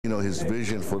know, his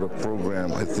vision for the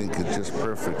program, I think, is just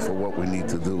perfect for what we need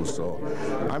to do. So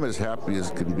I'm as happy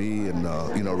as can be and,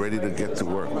 you know, ready to get to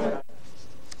work.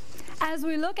 As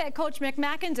we look at Coach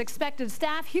McMackin's expected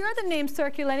staff, here are the names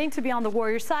circulating to be on the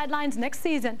Warriors sidelines next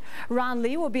season. Ron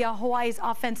Lee will be Hawaii's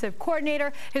offensive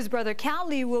coordinator. His brother Cal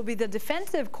Lee will be the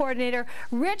defensive coordinator.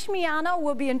 Rich Miano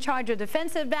will be in charge of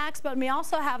defensive backs, but may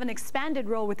also have an expanded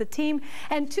role with the team.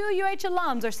 And 2 UH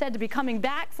alums are said to be coming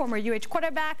back, former UH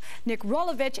quarterback Nick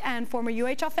Rolovich and former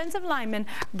UH offensive lineman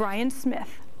Brian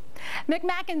Smith.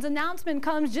 McMackin's announcement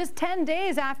comes just 10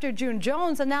 days after June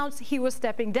Jones announced he was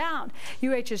stepping down.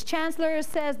 UH's chancellor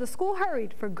says the school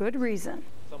hurried for good reason.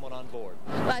 Someone on board.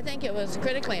 Well, I think it was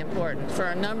critically important for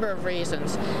a number of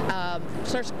reasons.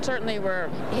 Certainly we're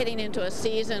hitting into a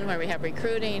season where we have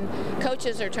recruiting.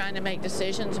 Coaches are trying to make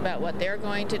decisions about what they're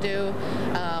going to do.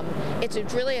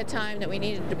 It's really a time that we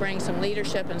needed to bring some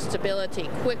leadership and stability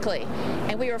quickly.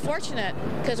 And we were fortunate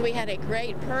because we had a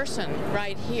great person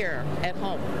right here at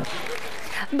home.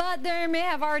 But there may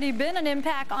have already been an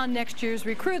impact on next year's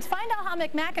recruits. Find out how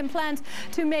McMackin plans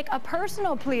to make a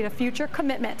personal plea to future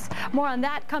commitments. More on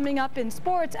that coming up in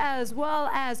sports, as well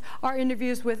as our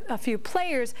interviews with a few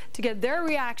players to get their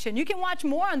reaction. You can watch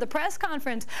more on the press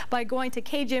conference by going to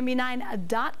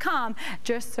KGMB9.com.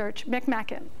 Just search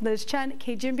McMackin. Liz Chen,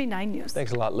 KGMB9 News.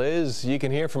 Thanks a lot, Liz. You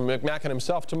can hear from McMackin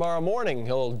himself tomorrow morning.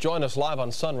 He'll join us live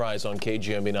on Sunrise on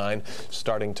KGMB9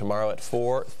 starting tomorrow at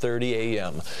 4:30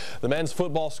 a.m. The men's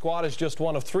football squad is just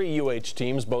one of 3 UH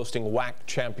teams boasting WAC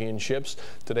championships.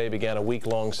 Today began a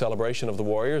week-long celebration of the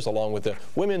Warriors along with the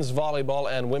women's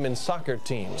volleyball and women's soccer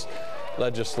teams.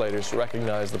 Legislators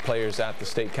recognized the players at the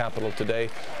state capitol today.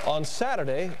 On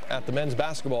Saturday, at the men's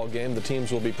basketball game, the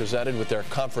teams will be presented with their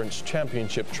conference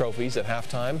championship trophies at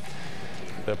halftime.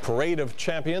 The Parade of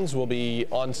Champions will be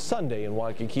on Sunday in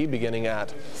Waikiki beginning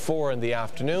at 4 in the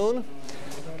afternoon.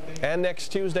 And next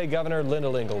Tuesday, Governor Linda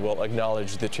Lingle will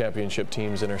acknowledge the championship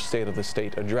teams in her State of the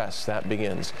State address. That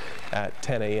begins at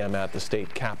 10 a.m. at the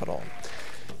state capitol.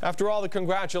 After all the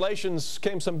congratulations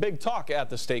came some big talk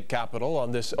at the state capitol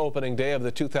on this opening day of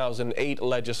the 2008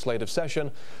 legislative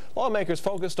session. Lawmakers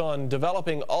focused on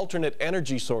developing alternate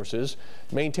energy sources,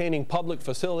 maintaining public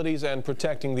facilities, and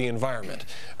protecting the environment.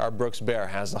 Our Brooks Bear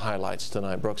has the highlights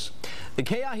tonight. Brooks. The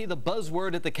Keahi, the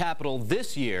buzzword at the Capitol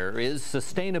this year is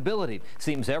sustainability.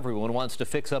 Seems everyone wants to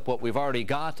fix up what we've already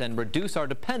got and reduce our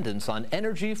dependence on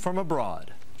energy from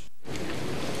abroad.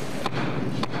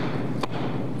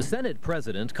 Senate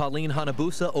President Colleen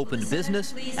Hanabusa opened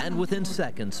business and within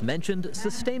seconds mentioned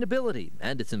sustainability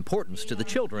and its importance to the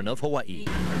children of Hawaii.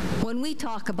 When we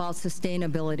talk about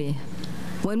sustainability,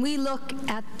 when we look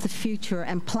at the future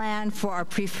and plan for our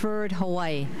preferred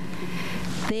Hawaii,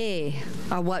 they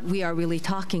are what we are really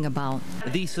talking about.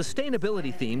 The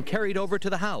sustainability theme carried over to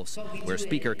the House, where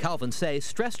Speaker Calvin Say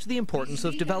stressed the importance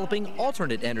of developing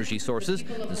alternate energy sources,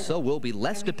 so we'll be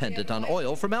less dependent on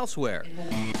oil from elsewhere.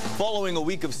 Following a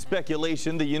week of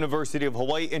speculation, the University of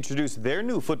Hawaii introduced their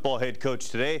new football head coach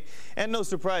today. And no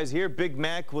surprise here, Big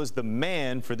Mac was the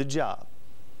man for the job.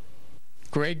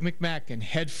 Greg McMackin,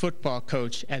 head football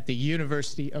coach at the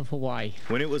University of Hawaii.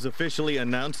 When it was officially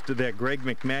announced that Greg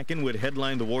McMackin would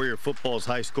headline the Warrior football's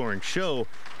high-scoring show,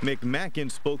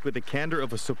 McMackin spoke with the candor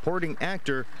of a supporting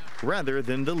actor rather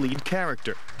than the lead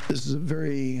character. This is a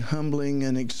very humbling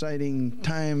and exciting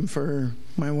time for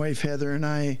my wife Heather and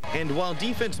I. And while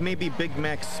defense may be Big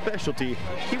Mac's specialty,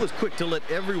 he was quick to let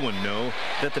everyone know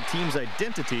that the team's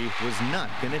identity was not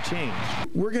going to change.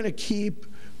 We're going to keep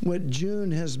what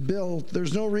June has built.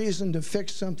 There's no reason to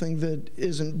fix something that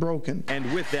isn't broken.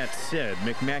 And with that said,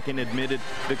 McMackin admitted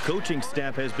the coaching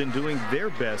staff has been doing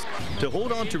their best to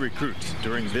hold on to recruits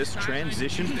during this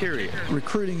transition period.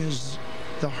 Recruiting is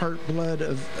the heartblood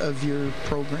of your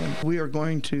program. We are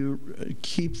going to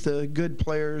keep the good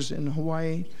players in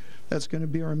Hawaii. That's going to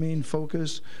be our main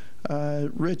focus.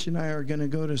 Rich and I are going to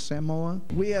go to Samoa.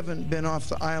 We haven't been off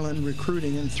the island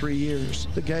recruiting in 3 years.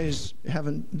 The guys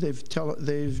haven't,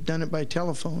 they've done it by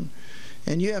telephone.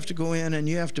 And you have to go in and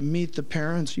you have to meet the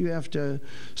parents. You have to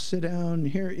sit down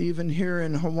here, even here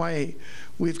in Hawaii.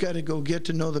 We've got to go get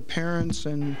to know the parents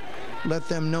and let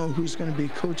them know who's going to be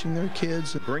coaching their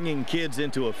kids. Bringing kids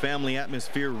into a family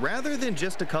atmosphere rather than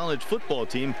just a college football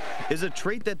team is a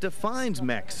trait that defines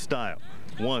Mac's style.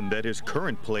 One that his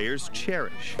current players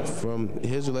cherish. From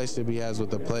his relationship he has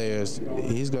with the players,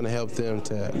 he's going to help them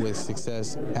with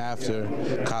success after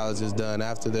college is done,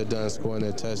 after they're done scoring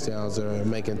their touchdowns or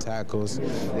making tackles.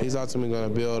 He's ultimately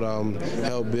going to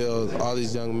help build all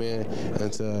these young men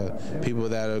into people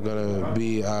that are going to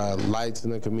be lights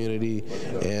in the community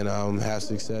and have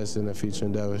success in their future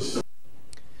endeavors.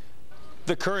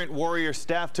 The current Warrior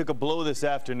staff took a blow this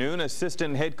afternoon.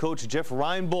 Assistant head coach Jeff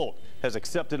Reinbold has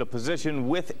accepted a position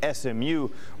with SMU.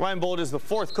 Reinbold is the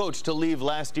fourth coach to leave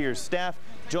last year's staff,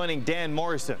 joining Dan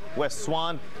Morrison, Wes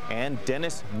Swan, and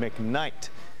Dennis McKnight.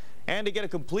 And to get a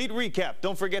complete recap,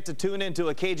 don't forget to tune into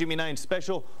a KGME9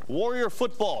 special, Warrior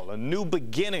Football, A New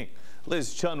Beginning.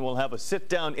 Liz Chun will have a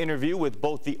sit-down interview with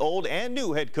both the old and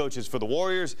new head coaches for the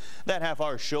Warriors. That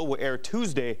half-hour show will air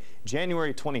Tuesday,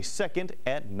 January 22nd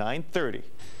at 9:30.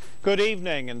 Good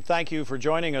evening, and thank you for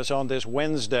joining us on this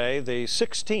Wednesday, the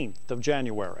 16th of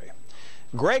January.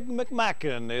 Greg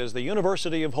McMackin is the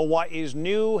University of Hawaii's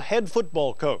new head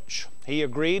football coach. He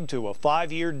agreed to a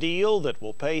 5-year deal that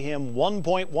will pay him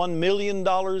 $1.1 million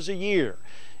a year.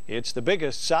 It's the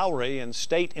biggest salary in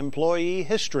state employee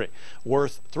history,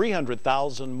 worth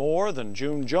 $300,000 more than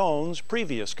June Jones'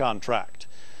 previous contract.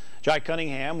 Jai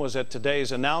Cunningham was at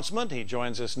today's announcement. He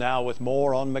joins us now with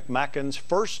more on McMackin's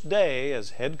first day as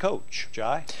head coach.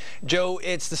 Jai? Joe,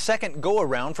 it's the second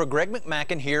go-around for Greg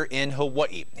McMackin here in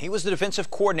Hawaii. He was the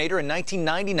defensive coordinator in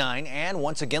 1999 and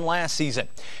once again last season.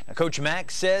 Now, Coach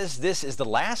Mack says this is the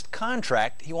last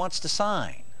contract he wants to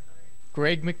sign.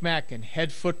 Greg McMackin,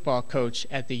 head football coach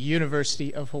at the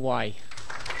University of Hawaii.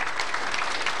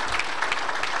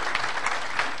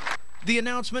 The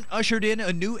announcement ushered in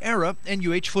a new era in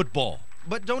UH football.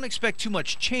 But don't expect too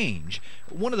much change.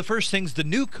 One of the first things the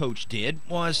new coach did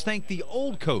was thank the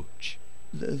old coach.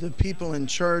 The people in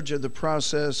charge of the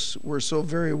process were so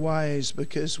very wise,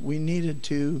 because we needed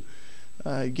to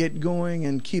get going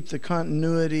and keep the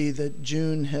continuity that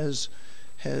June has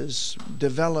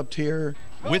developed here.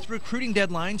 With recruiting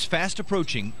deadlines fast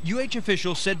approaching, UH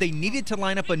officials said they needed to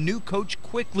line up a new coach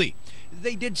quickly.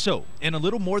 They did so in a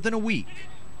little more than a week.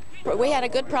 We had a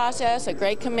good process, a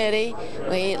great committee.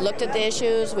 We looked at the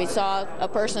issues. We saw a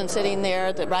person sitting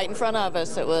there right in front of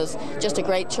us. It was just a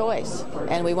great choice,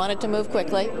 and we wanted to move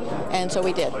quickly, and so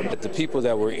we did. The people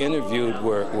that were interviewed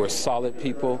were solid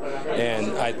people,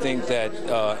 and I think that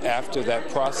after that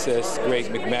process, Greg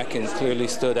McMackin clearly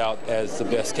stood out as the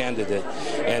best candidate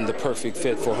and the perfect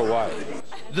fit for Hawaii.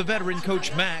 The veteran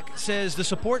Coach Mack says the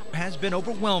support has been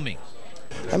overwhelming.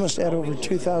 I must have had over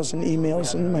 2,000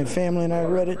 emails, and my family and I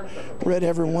read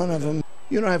every one of them.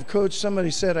 You know, I've coached,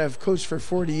 somebody said I've coached for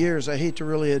 40 years. I hate to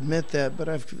really admit that, but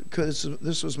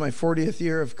this was my 40th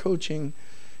year of coaching,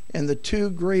 and the two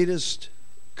greatest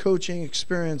coaching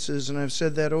experiences, and I've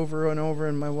said that over and over,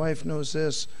 and my wife knows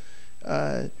this,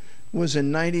 was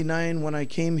in '99 when I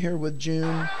came here with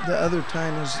June. The other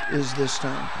time is this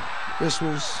time. This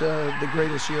was the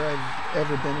greatest year I've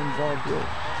ever been involved with.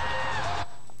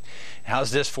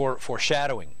 How's this for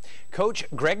foreshadowing? Coach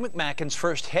Greg McMackin's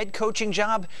first head coaching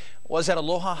job was at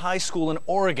Aloha High School in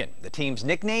Oregon. The team's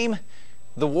nickname,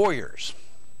 the Warriors.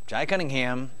 Jai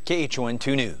Cunningham, KHON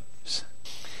 2 News.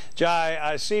 Jai,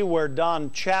 I see where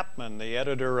Don Chapman, the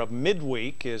editor of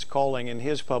Midweek, is calling in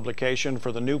his publication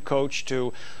for the new coach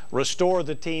to restore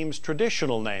the team's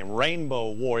traditional name,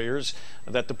 Rainbow Warriors,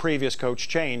 that the previous coach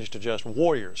changed to just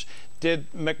Warriors.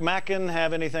 Did McMackin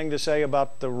have anything to say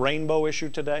about the rainbow issue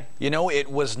today? You know,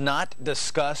 it was not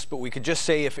discussed, but we could just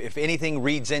say if anything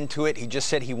reads into it, he just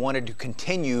said he wanted to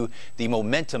continue the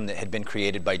momentum that had been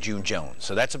created by June Jones.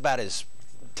 So that's about as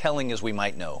telling as we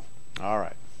might know. All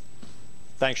right.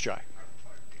 Thanks, Jai.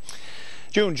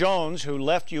 June Jones, who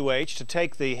left UH to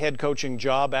take the head coaching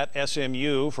job at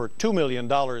SMU for $2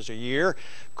 million a year,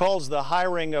 calls the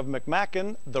hiring of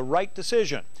McMackin the right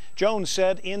decision. Jones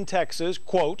said in Texas,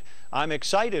 quote, "I'm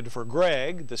excited for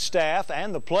Greg, the staff,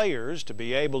 and the players to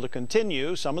be able to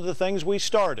continue some of the things we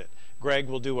started. Greg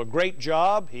will do a great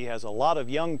job. He has a lot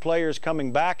of young players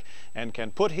coming back and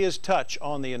can put his touch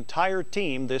on the entire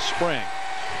team this spring."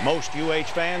 Most UH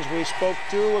fans we spoke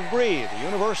to agree the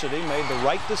university made the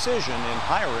right decision in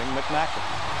hiring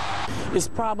McMackin. It's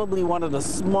probably one of the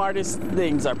smartest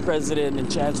things our president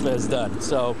and chancellor has done.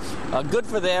 So good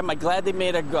for them. I'm glad they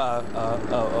made a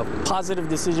positive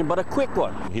decision, but a quick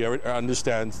one. He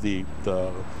understands the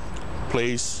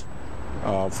place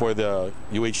for the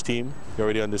UH team. He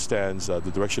already understands the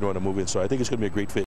direction we want to move in. So I think it's going to be a great fit.